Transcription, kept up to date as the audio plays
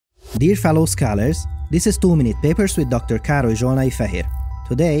Dear fellow scholars, this is 2-Minute Papers with Dr. Károly Zsolnai-Fehér.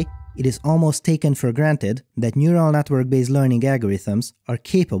 Today, it is almost taken for granted that neural network-based learning algorithms are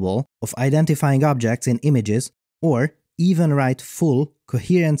capable of identifying objects in images or even write full,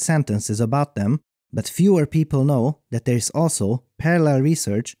 coherent sentences about them, but fewer people know that there is also parallel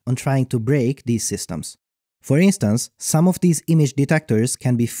research on trying to break these systems. For instance, some of these image detectors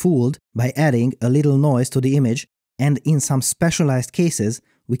can be fooled by adding a little noise to the image, and in some specialized cases,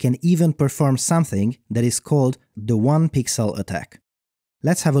 we can even perform something that is called the one-pixel attack.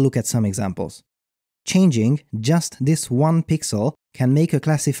 Let's have a look at some examples. Changing just this one pixel can make a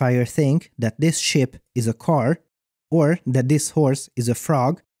classifier think that this ship is a car or that this horse is a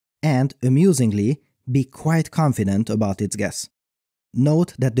frog and, amusingly, be quite confident about its guess.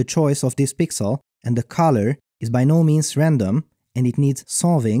 Note that the choice of this pixel and the color is by no means random, and it needs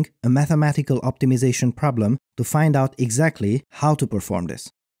solving a mathematical optimization problem to find out exactly how to perform this.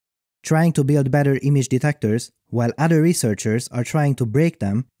 Trying to build better image detectors while other researchers are trying to break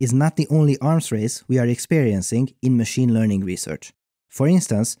them is not the only arms race we are experiencing in machine learning research. For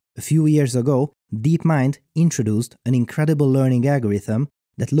instance, a few years ago, DeepMind introduced an incredible learning algorithm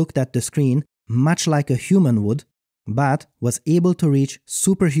that looked at the screen much like a human would, but was able to reach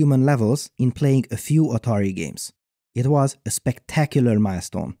superhuman levels in playing a few Atari games. It was a spectacular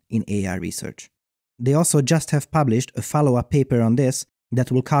milestone in AI research. They also just have published a follow-up paper on this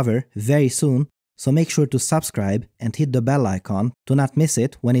that we'll cover very soon, so make sure to subscribe and hit the bell icon to not miss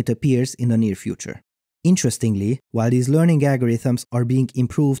it when it appears in the near future. Interestingly, while these learning algorithms are being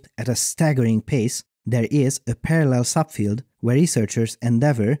improved at a staggering pace, there is a parallel subfield where researchers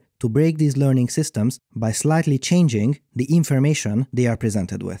endeavor to break these learning systems by slightly changing the information they are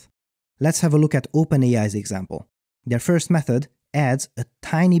presented with. Let's have a look at OpenAI's example. Their first method adds a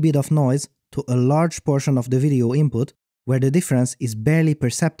tiny bit of noise to a large portion of the video input where the difference is barely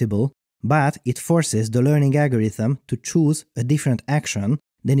perceptible, but it forces the learning algorithm to choose a different action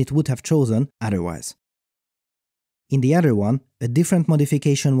than it would have chosen otherwise. In the other one, a different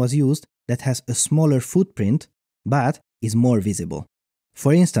modification was used that has a smaller footprint, but is more visible.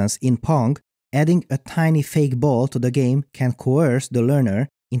 For instance, in Pong, adding a tiny fake ball to the game can coerce the learner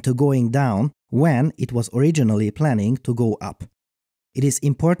into going down when it was originally planning to go up. It is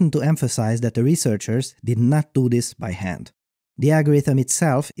important to emphasize that the researchers did not do this by hand. The algorithm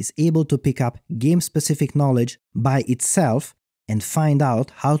itself is able to pick up game-specific knowledge by itself and find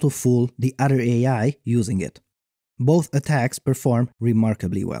out how to fool the other AI using it. Both attacks perform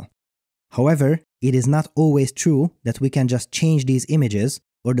remarkably well. However, it is not always true that we can just change these images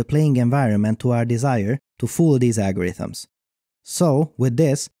or the playing environment to our desire to fool these algorithms. So, with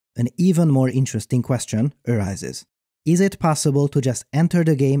this, an even more interesting question arises. Is it possible to just enter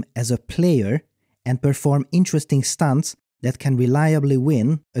the game as a player and perform interesting stunts that can reliably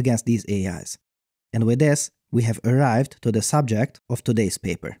win against these AIs? And with this, we have arrived to the subject of today's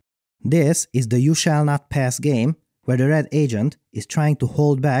paper. This is the You Shall Not Pass game, where the red agent is trying to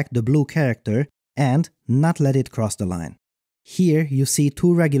hold back the blue character and not let it cross the line. Here you see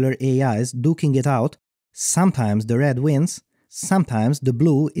two regular AIs duking it out. Sometimes the red wins, sometimes the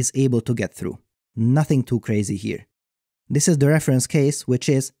blue is able to get through. Nothing too crazy here. This is the reference case, which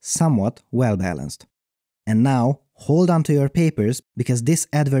is somewhat well balanced. And now, hold on to your papers, because this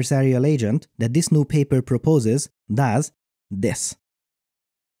adversarial agent that this new paper proposes does this.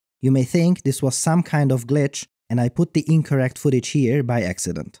 You may think this was some kind of glitch and I put the incorrect footage here by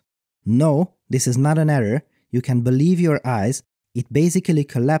accident. No, this is not an error. You can believe your eyes. It basically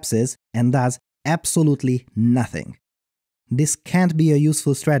collapses and does absolutely nothing. This can't be a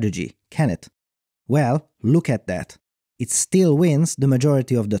useful strategy, can it? Well, look at that. It still wins the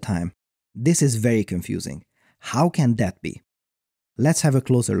majority of the time. This is very confusing. How can that be? Let's have a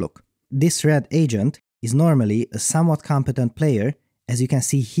closer look. This red agent is normally a somewhat competent player. As you can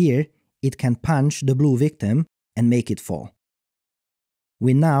see here, it can punch the blue victim and make it fall.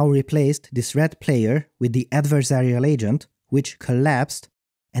 We now replaced this red player with the adversarial agent, which collapsed,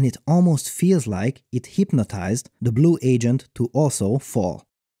 and it almost feels like it hypnotized the blue agent to also fall.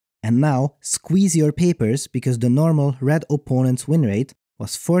 And now, squeeze your papers, because the normal red opponent's win rate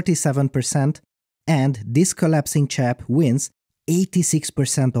was 47%, and this collapsing chap wins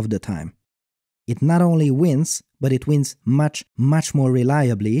 86% of the time. It not only wins, but it wins much, much more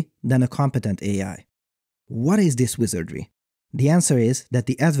reliably than a competent AI. What is this wizardry? The answer is that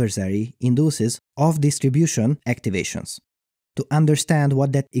the adversary induces off-distribution activations. To understand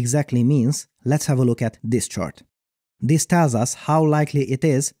what that exactly means, let's have a look at this chart. This tells us how likely it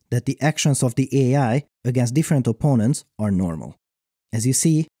is that the actions of the AI against different opponents are normal. As you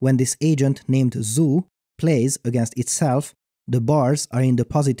see, when this agent named Zoo plays against itself, the bars are in the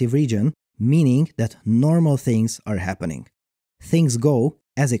positive region, meaning that normal things are happening. Things go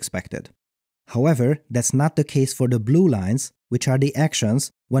as expected. However, that's not the case for the blue lines, which are the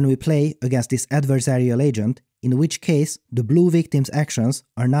actions when we play against this adversarial agent, in which case the blue victim's actions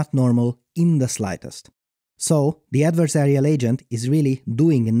are not normal in the slightest. So, the adversarial agent is really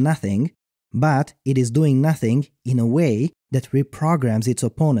doing nothing, but it is doing nothing in a way that reprograms its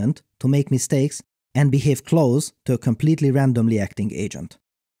opponent to make mistakes and behave close to a completely randomly acting agent.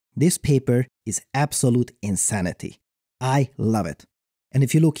 This paper is absolute insanity. I love it. And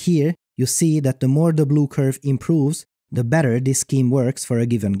if you look here, you see that the more the blue curve improves, the better this scheme works for a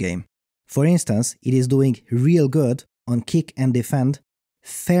given game. For instance, it is doing real good on kick and defend,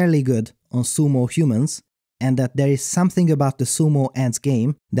 fairly good on sumo humans, and that there is something about the sumo ants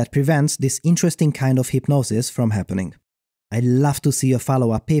game that prevents this interesting kind of hypnosis from happening. I'd love to see a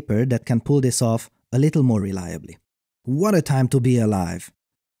follow-up paper that can pull this off a little more reliably. What a time to be alive!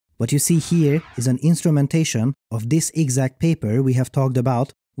 What you see here is an instrumentation of this exact paper we have talked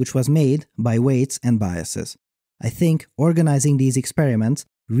about, which was made by weights and biases. I think organizing these experiments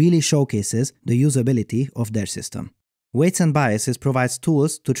really showcases the usability of their system. Weights and biases provides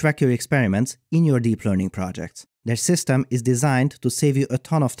tools to track your experiments in your deep learning projects. Their system is designed to save you a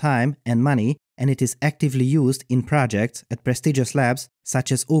ton of time and money, and it is actively used in projects at prestigious labs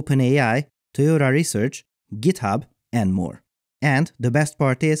such as OpenAI, Toyota Research, GitHub, and more. And the best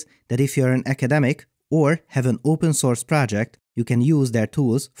part is that if you're an academic or have an open source project, you can use their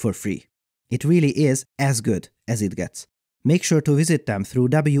tools for free. It really is as good as it gets. Make sure to visit them through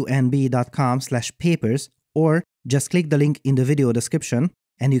wnb.com/papers or just click the link in the video description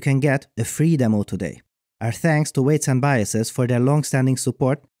and you can get a free demo today. Our thanks to Weights and Biases for their long-standing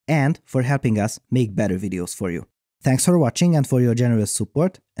support and for helping us make better videos for you. Thanks for watching and for your generous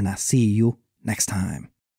support, and I'll see you next time.